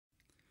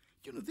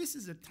You know, this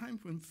is a time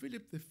when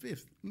Philip V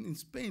in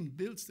Spain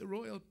builds the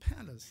royal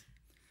palace.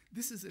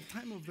 This is a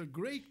time of the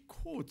great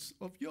courts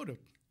of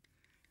Europe.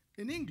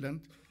 In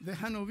England, the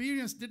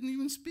Hanoverians didn't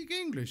even speak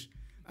English,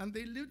 and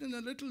they lived in a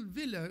little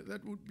villa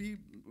that would be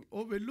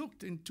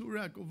overlooked in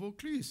Tourac or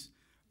Vaucluse.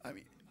 I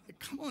mean,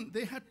 come on,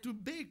 they had to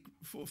beg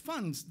for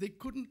funds. They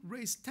couldn't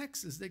raise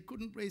taxes. They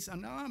couldn't raise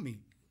an army.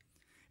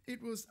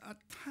 It was a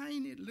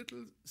tiny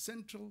little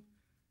central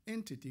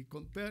entity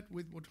compared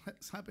with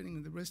what's happening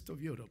in the rest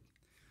of Europe.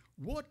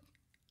 What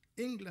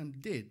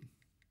England did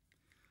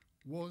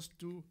was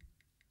to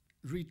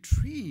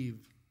retrieve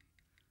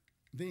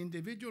the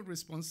individual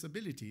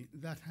responsibility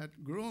that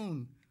had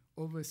grown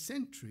over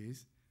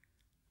centuries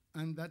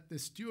and that the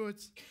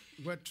stewards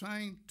were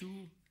trying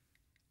to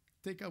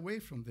take away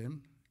from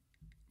them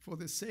for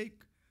the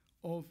sake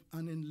of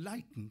an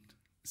enlightened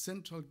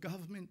central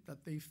government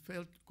that they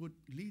felt could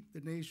lead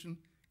the nation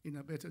in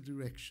a better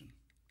direction.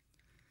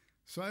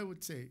 So I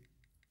would say,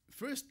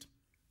 first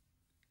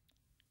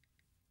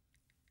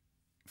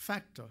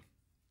factor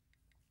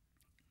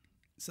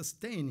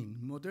sustaining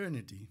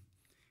modernity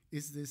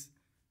is this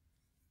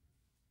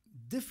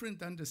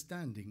different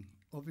understanding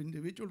of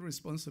individual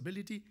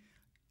responsibility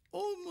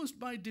almost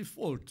by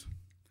default.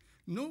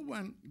 No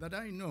one that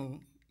I know,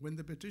 when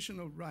the Petition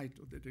of Right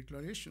or the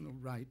Declaration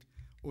of Right,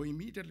 or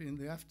immediately in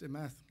the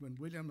aftermath when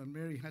William and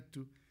Mary had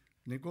to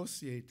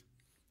negotiate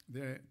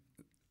their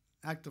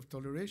Act of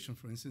Toleration,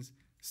 for instance,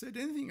 said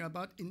anything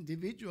about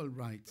individual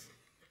rights.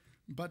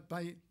 But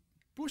by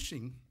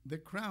pushing the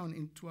crown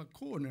into a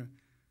corner,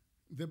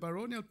 the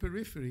baronial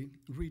periphery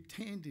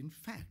retained, in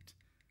fact,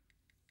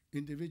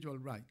 individual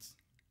rights.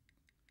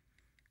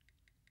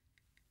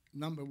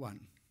 Number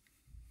one.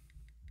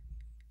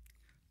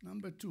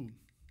 Number two,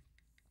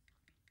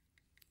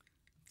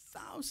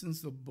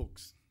 thousands of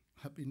books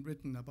have been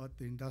written about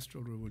the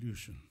Industrial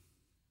Revolution.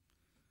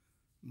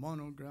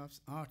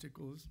 Monographs,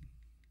 articles.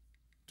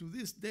 To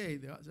this day,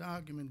 there's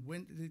argument,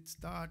 when did it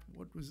start,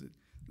 what was it,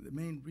 the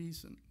main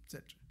reason,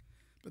 etc.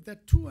 But there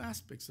are two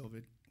aspects of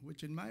it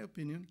which, in my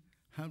opinion,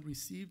 have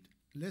received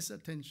less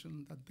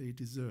attention than they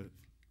deserve.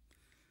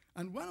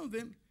 And one of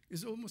them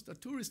is almost a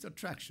tourist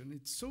attraction.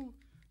 It's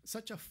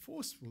such a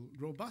forceful,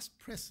 robust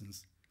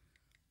presence,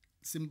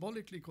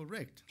 symbolically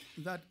correct,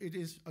 that it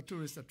is a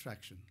tourist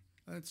attraction.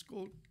 And it's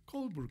called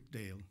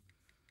Coalbrookdale.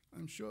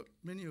 I'm sure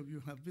many of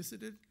you have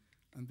visited,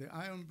 and the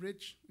Iron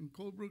Bridge in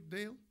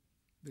Coalbrookdale,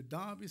 the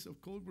derbies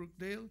of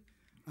Coalbrookdale,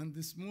 and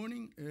this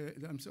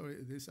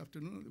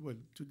afternoon, well,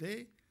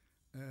 today,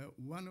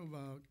 one of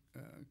our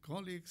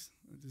colleagues,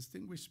 a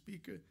distinguished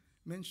speaker,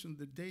 mentioned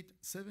the date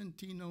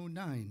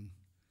 1709.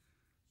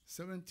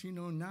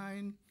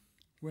 1709,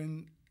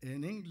 when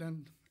in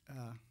England,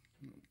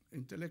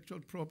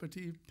 intellectual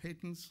property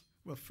patents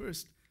were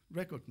first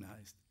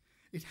recognized.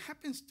 It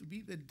happens to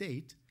be the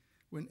date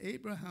when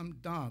Abraham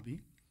Darby,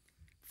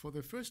 for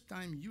the first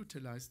time,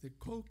 utilized the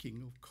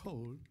coking of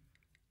coal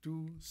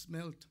to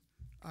smelt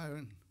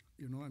iron,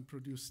 and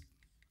produce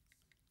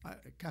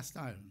cast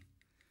iron,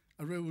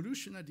 a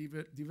revolutionary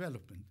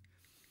development.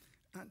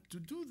 And to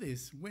do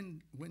this,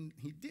 when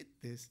he did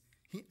this,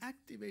 he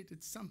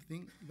activated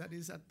something that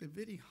is at the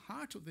very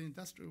heart of the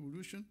Industrial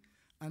Revolution,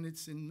 and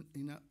it's in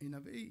a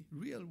very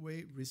real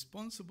way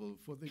responsible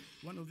for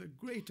one of the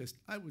greatest,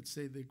 I would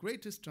say, the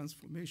greatest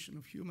transformation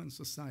of human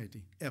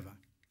society ever.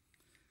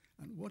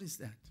 And what is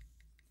that?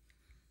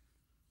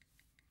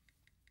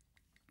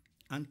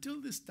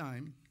 Until this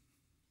time,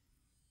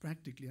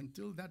 practically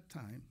until that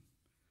time,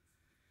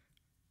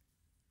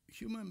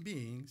 human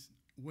beings,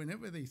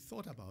 whenever they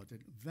thought about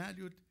it,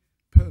 valued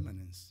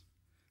permanence,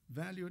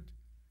 valued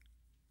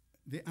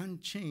the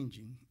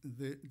unchanging,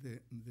 the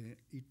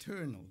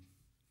eternal.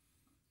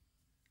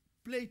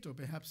 Plato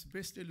perhaps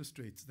best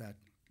illustrates that.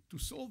 To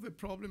solve the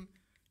problem,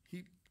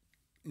 he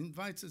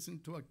invites us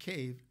into a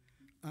cave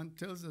and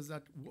tells us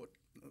that what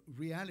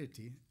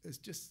reality is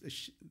just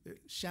the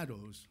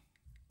shadows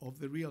of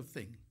the real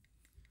thing,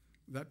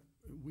 that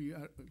we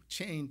are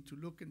chained to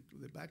look into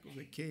the back of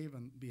the cave,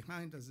 and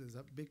behind us is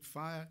a big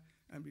fire,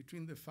 and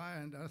between the fire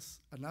and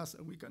us,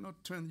 we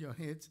cannot turn your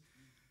heads.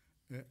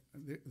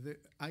 The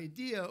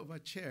idea of a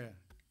chair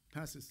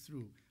passes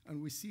through,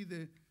 and we see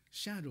the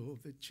shadow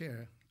of the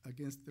chair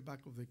against the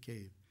back of the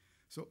cave.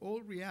 So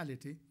all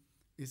reality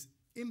is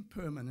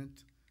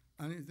impermanent,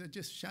 and they're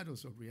just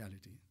shadows of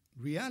reality.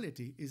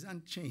 Reality is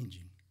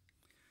unchanging.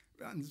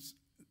 And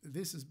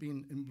this has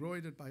been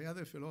embroidered by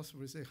other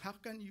philosophers. Say, how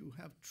can you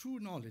have true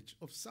knowledge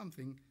of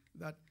something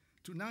that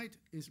tonight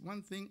is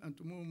one thing and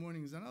tomorrow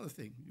morning is another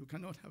thing? You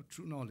cannot have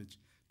true knowledge.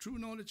 True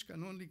knowledge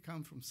can only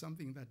come from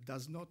something that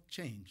does not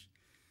change.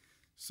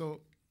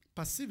 So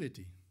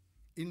passivity,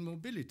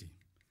 immobility,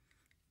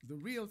 the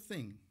real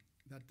thing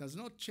that does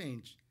not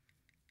change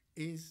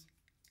is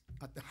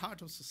at the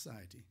heart of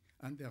society,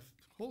 and their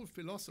whole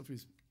philosophy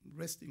is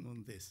resting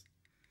on this.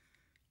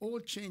 All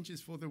change is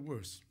for the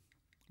worse.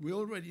 We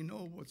already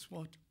know what's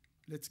what.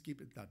 Let's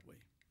keep it that way.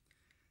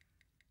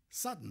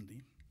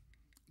 Suddenly,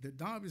 the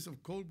derbies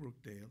of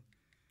Coalbrookdale,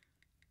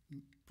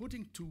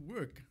 putting to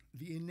work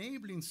the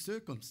enabling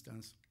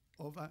circumstance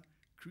of a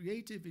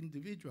creative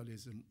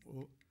individualism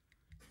or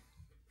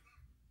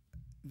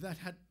that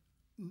had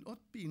not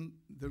been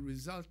the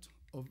result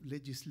of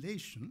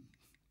legislation.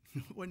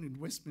 No one in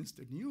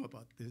Westminster knew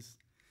about this.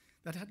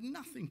 That had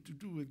nothing to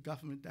do with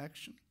government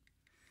action.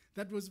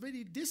 That was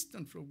very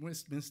distant from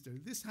Westminster.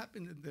 This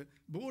happened in the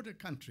border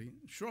country,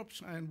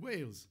 Shropshire and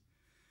Wales.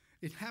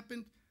 It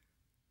happened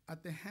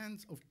at the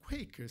hands of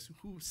Quakers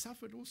who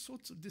suffered all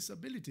sorts of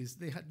disabilities.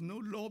 They had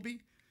no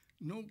lobby,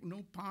 no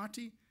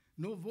party,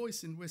 no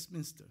voice in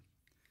Westminster.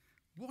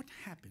 What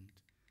happened?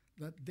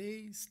 That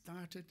they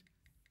started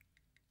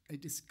a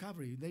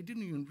discovery. They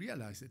didn't even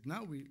realize it.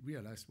 Now we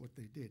realize what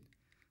they did.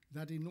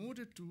 That in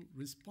order to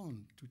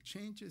respond to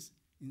changes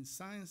in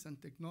science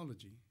and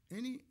technology,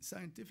 any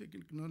scientific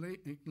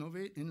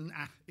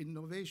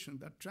innovation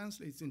that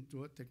translates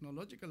into a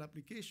technological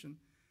application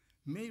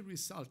may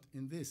result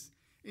in this.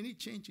 Any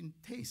change in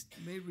taste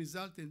may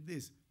result in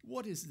this.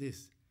 What is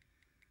this?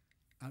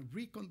 A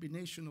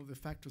recombination of the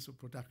factors of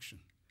production.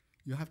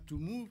 You have to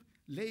move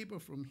labor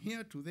from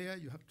here to there.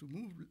 You have to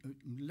move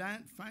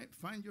land,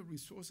 find your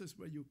resources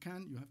where you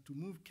can. You have to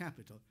move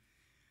capital.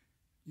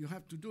 You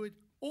have to do it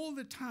all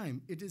the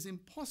time. It is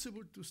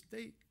impossible to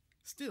stay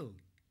still.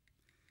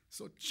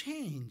 So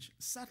change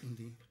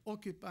suddenly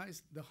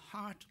occupies the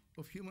heart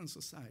of human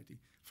society.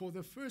 For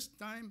the first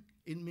time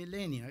in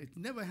millennia, it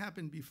never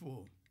happened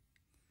before.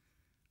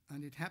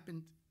 And it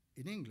happened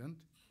in England,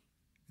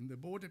 in the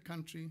border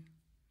country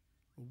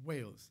of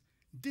Wales,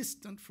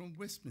 distant from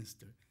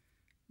Westminster.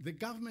 The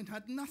government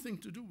had nothing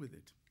to do with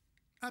it,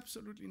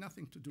 absolutely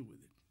nothing to do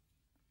with it.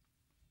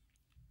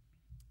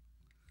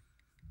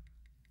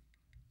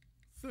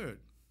 Third,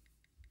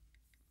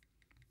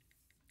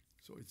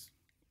 so it's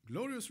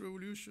Glorious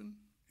Revolution,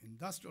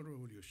 Industrial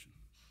Revolution.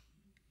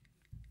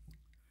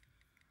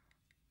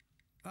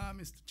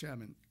 Mr.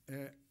 Chairman,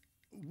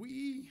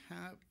 we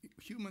have,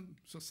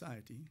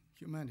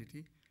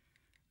 humanity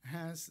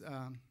has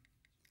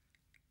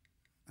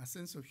a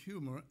sense of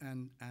humor,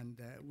 and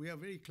we are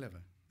very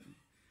clever.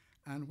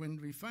 And when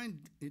we find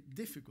it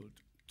difficult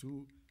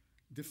to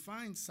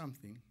define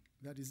something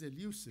that is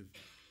elusive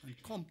and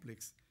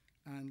complex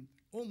and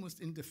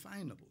almost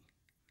indefinable,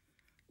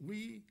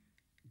 we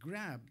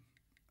grab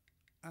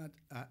at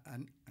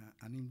an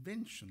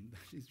invention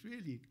that is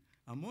really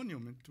a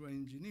monument to our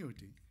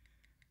ingenuity,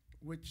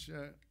 which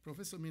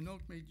Professor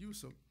Minogue made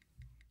use of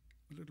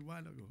a little while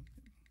ago.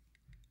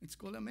 It's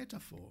called a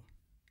metaphor.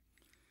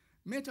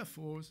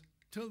 Metaphors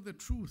tell the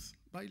truth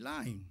by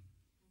lying.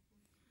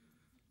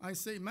 I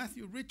say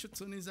Matthew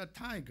Richardson is a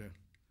tiger.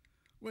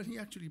 Well, he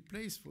actually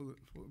plays for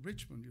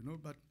Richmond, you know,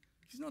 but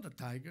he's not a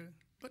tiger.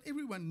 But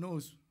everyone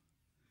knows.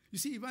 You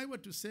see, if I were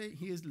to say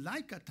he is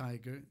like a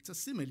tiger, it's a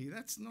simile.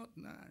 That's not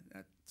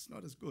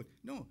as good.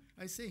 No,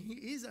 I say he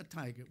is a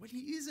tiger. Well,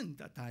 he isn't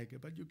a tiger,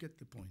 but you get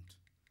the point.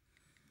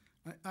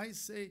 I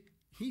say,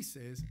 he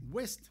says,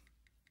 West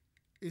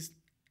is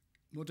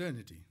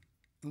modernity.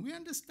 And we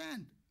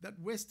understand that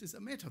West is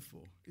a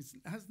metaphor. It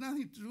has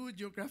nothing to do with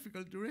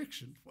geographical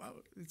direction. Well,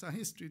 it's a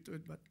history to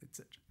it, but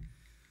etc.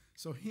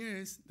 So here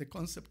is the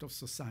concept of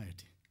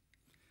society,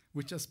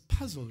 which has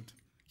puzzled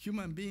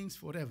human beings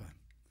forever.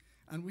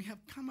 And we have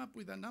come up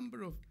with a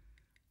number of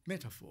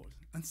metaphors,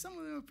 and some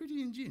of them are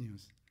pretty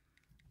ingenious.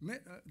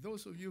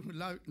 Those of you who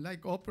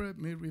like opera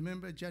may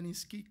remember Gianni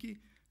Schicchi.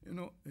 You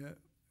know,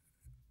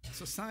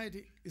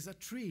 society is a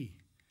tree.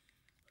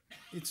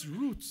 Its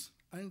roots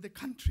are in the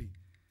country,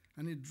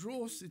 and it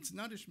draws its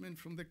nourishment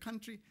from the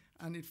country,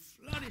 and it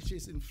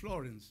flourishes in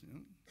Florence, you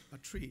know, a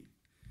tree.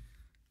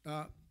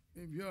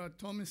 If you're a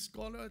Thomas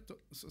scholar,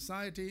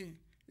 society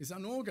is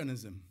an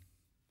organism.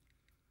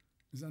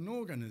 Is an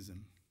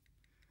organism.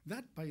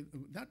 That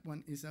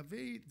one is a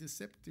very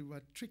deceptive,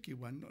 tricky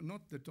one,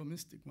 not the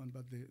Thomistic one,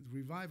 but the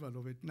revival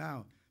of it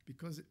now.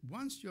 Because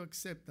once you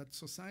accept that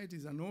society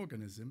is an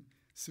organism,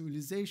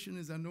 civilization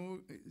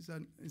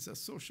is a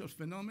social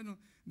phenomenon,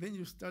 then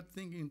you start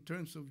thinking in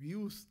terms of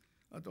youth,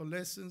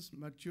 adolescence,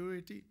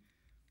 maturity,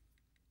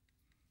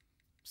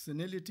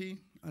 senility,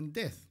 and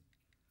death.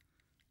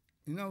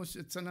 You know,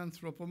 it's an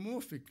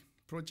anthropomorphic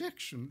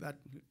projection that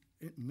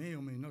it may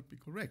or may not be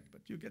correct,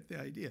 but you get the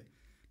idea.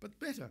 But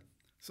better.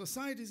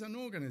 Society is an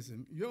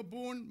organism. You're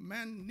born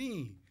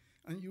man-ni,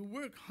 and you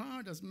work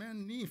hard as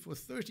man-ni for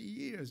 30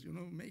 years, you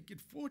know, make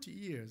it 40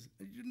 years,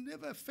 and you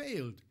never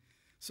failed.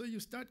 So you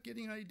start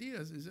getting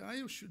ideas.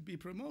 I should be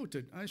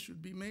promoted. I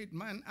should be made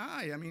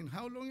man-I. I mean,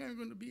 how long am I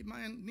going to be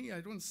man-ni?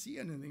 I don't see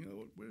anything.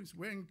 Oh, where's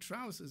wearing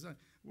trousers?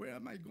 Where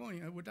am I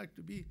going? I would like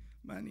to be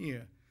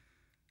man-ear.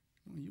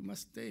 Well, you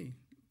must stay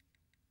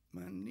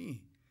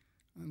man-ni.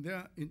 And there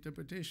are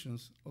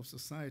interpretations of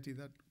society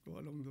that go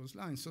along those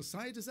lines.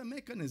 Society is a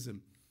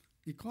mechanism.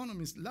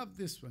 Economists love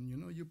this one. You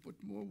know, you put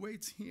more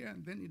weights here,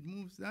 and then it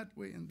moves that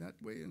way, and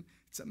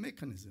it's a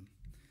mechanism.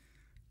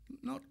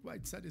 Not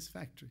quite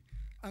satisfactory.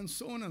 And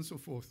so on and so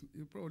forth.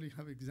 You probably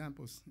have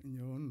examples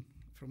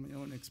from your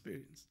own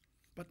experience.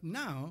 But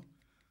now,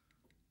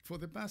 for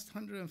the past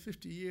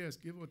 150 years,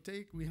 give or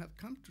take, we have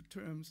come to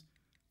terms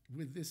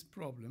with this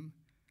problem,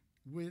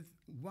 with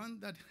one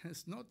that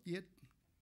has not yet